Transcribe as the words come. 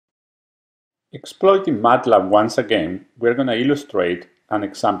Exploiting MATLAB once again, we're going to illustrate an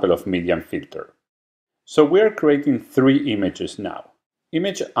example of median filter. So we're creating three images now.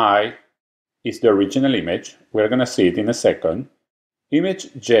 Image I is the original image. We're going to see it in a second.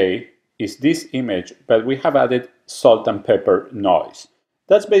 Image J is this image, but we have added salt and pepper noise.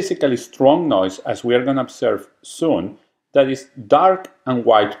 That's basically strong noise, as we are going to observe soon, that is dark and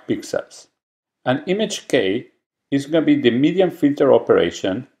white pixels. And image K is going to be the median filter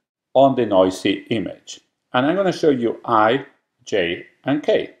operation on the noisy image. And I'm going to show you I, J, and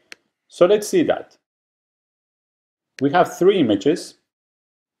K. So let's see that. We have three images.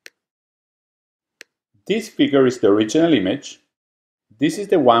 This figure is the original image. This is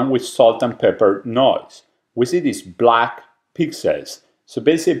the one with salt and pepper noise. We see these black pixels. So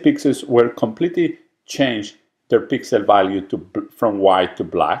basically pixels will completely change their pixel value from white to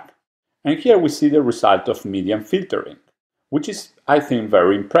black. And here we see the result of median filtering, which is, I think,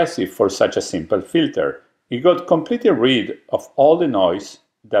 very impressive for such a simple filter. It got completely rid of all the noise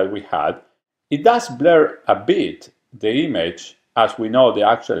that we had. It does blur a bit the image, as we know, the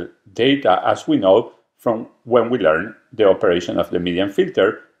actual data, as we know from when we learned the operation of the median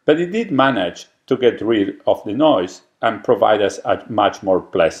filter, but it did manage to get rid of the noise and provide us a much more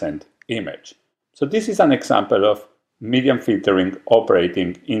pleasant image. So this is an example of median filtering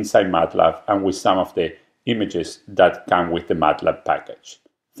operating inside MATLAB and with some of the images that come with the MATLAB package.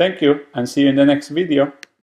 Thank you, and see you in the next video.